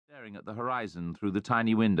staring at the horizon through the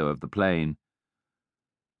tiny window of the plane.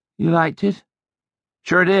 "You liked it?"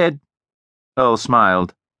 "Sure did." Earl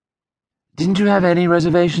smiled. "Didn't you have any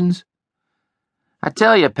reservations?" "I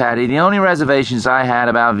tell you, Patty, the only reservations I had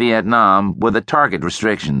about Vietnam were the target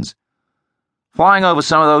restrictions. Flying over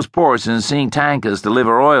some of those ports and seeing tankers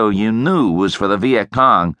deliver oil you knew was for the Viet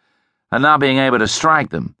Cong, and not being able to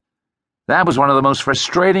strike them. That was one of the most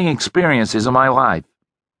frustrating experiences of my life."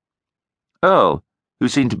 Earl, who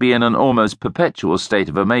seemed to be in an almost perpetual state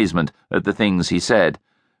of amazement at the things he said,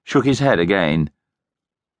 shook his head again.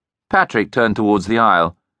 Patrick turned towards the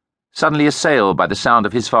aisle, suddenly assailed by the sound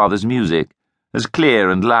of his father's music, as clear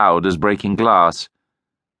and loud as breaking glass.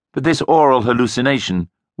 But this oral hallucination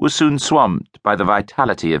was soon swamped by the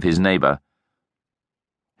vitality of his neighbor.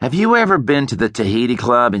 "Have you ever been to the Tahiti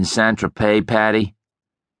Club in Saint-Tropez, Patty?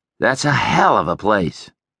 That's a hell of a place.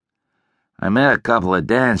 I met a couple of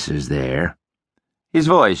dancers there." His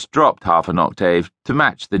voice dropped half an octave to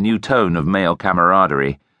match the new tone of male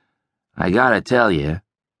camaraderie. "I gotta tell you,"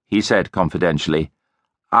 he said confidentially,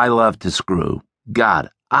 "I love to screw. God,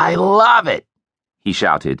 I love it!" he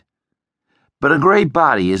shouted. "But a great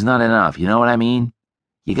body is not enough, you know what I mean?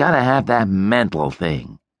 You gotta have that mental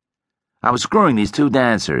thing. I was screwing these two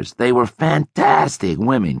dancers. They were fantastic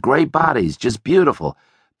women, great bodies, just beautiful.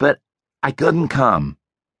 But I couldn't come.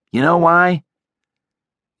 You know why?"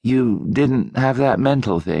 "You didn't have that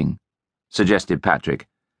mental thing," suggested Patrick.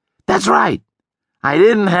 "That's right. I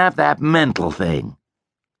didn't have that mental thing,"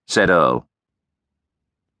 said Earl.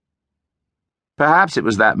 Perhaps it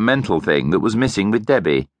was that mental thing that was missing with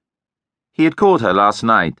Debbie. He had called her last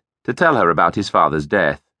night to tell her about his father's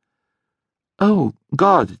death. "Oh,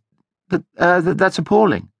 God, that's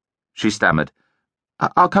appalling," she stammered.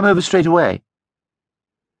 "I'll come over straight away."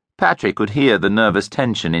 Patrick could hear the nervous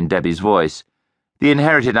tension in Debbie's voice, the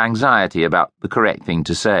inherited anxiety about the correct thing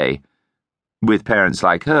to say. With parents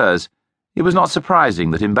like hers, it was not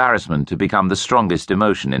surprising that embarrassment had become the strongest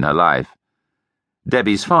emotion in her life.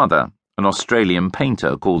 Debbie's father, an Australian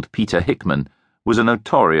painter called Peter Hickman, was a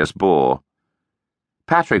notorious bore.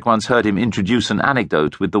 Patrick once heard him introduce an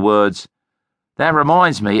anecdote with the words, "That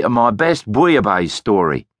reminds me of my best bouillabaisse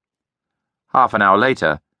story." Half an hour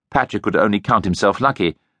later, Patrick could only count himself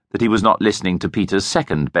lucky that he was not listening to Peter's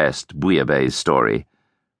second-best bouillabaisse story.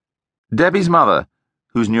 Debbie's mother,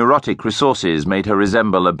 whose neurotic resources made her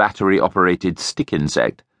resemble a battery-operated stick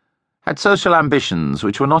insect, had social ambitions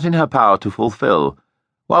which were not in her power to fulfill,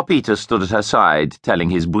 while Peter stood at her side telling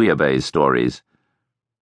his bouillabaisse stories.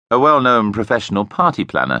 A well-known professional party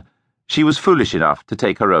planner, she was foolish enough to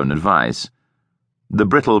take her own advice. The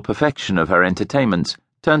brittle perfection of her entertainments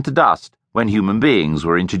turned to dust when human beings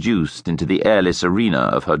were introduced into the airless arena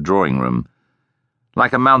of her drawing room.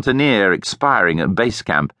 Like a mountaineer expiring at base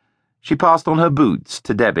camp, she passed on her boots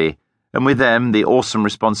to Debbie, and with them the awesome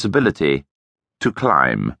responsibility to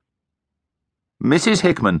climb. Mrs.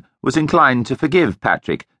 Hickman was inclined to forgive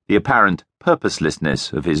Patrick the apparent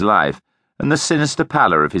purposelessness of his life and the sinister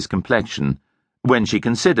pallor of his complexion, when she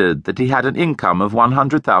considered that he had an income of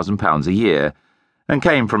 £100,000 a year, and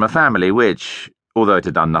came from a family which, although it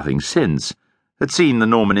had done nothing since, had seen the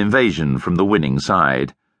Norman invasion from the winning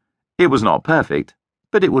side. It was not perfect,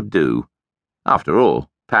 but it would do. After all,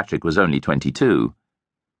 Patrick was only 22.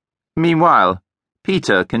 Meanwhile,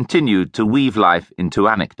 Peter continued to weave life into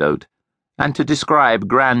anecdote, and to describe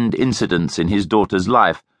grand incidents in his daughter's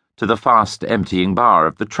life to the fast-emptying bar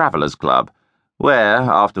of the Travellers' Club, where,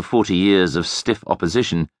 after 40 years of stiff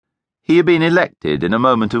opposition, he had been elected in a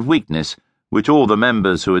moment of weakness which all the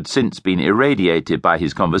members who had since been irradiated by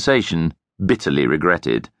his conversation bitterly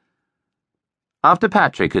regretted. After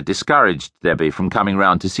Patrick had discouraged Debbie from coming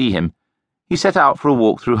round to see him, he set out for a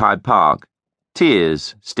walk through Hyde Park,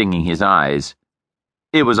 tears stinging his eyes.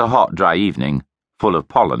 It was a hot, dry evening, full of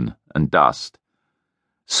pollen and dust.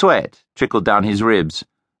 Sweat trickled down his ribs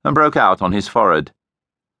and broke out on his forehead.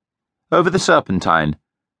 Over the Serpentine,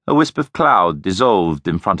 a wisp of cloud dissolved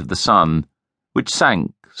in front of the sun, which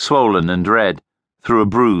sank, swollen and red, through a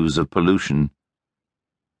bruise of pollution.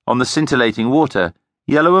 On the scintillating water,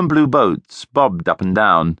 yellow and blue boats bobbed up and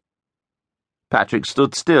down. Patrick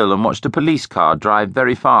stood still and watched a police car drive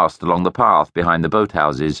very fast along the path behind the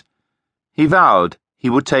boathouses. He vowed he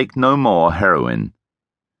would take no more heroin.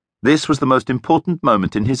 This was the most important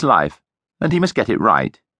moment in his life, and he must get it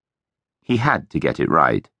right. He had to get it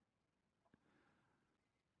right.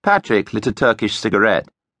 Patrick lit a Turkish cigarette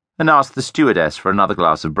and asked the stewardess for another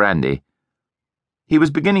glass of brandy. He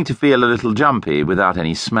was beginning to feel a little jumpy without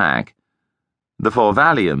any smack. The 4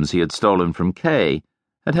 Valiums he had stolen from Kay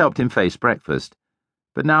had helped him face breakfast,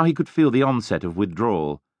 but now he could feel the onset of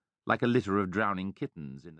withdrawal, like a litter of drowning kittens in the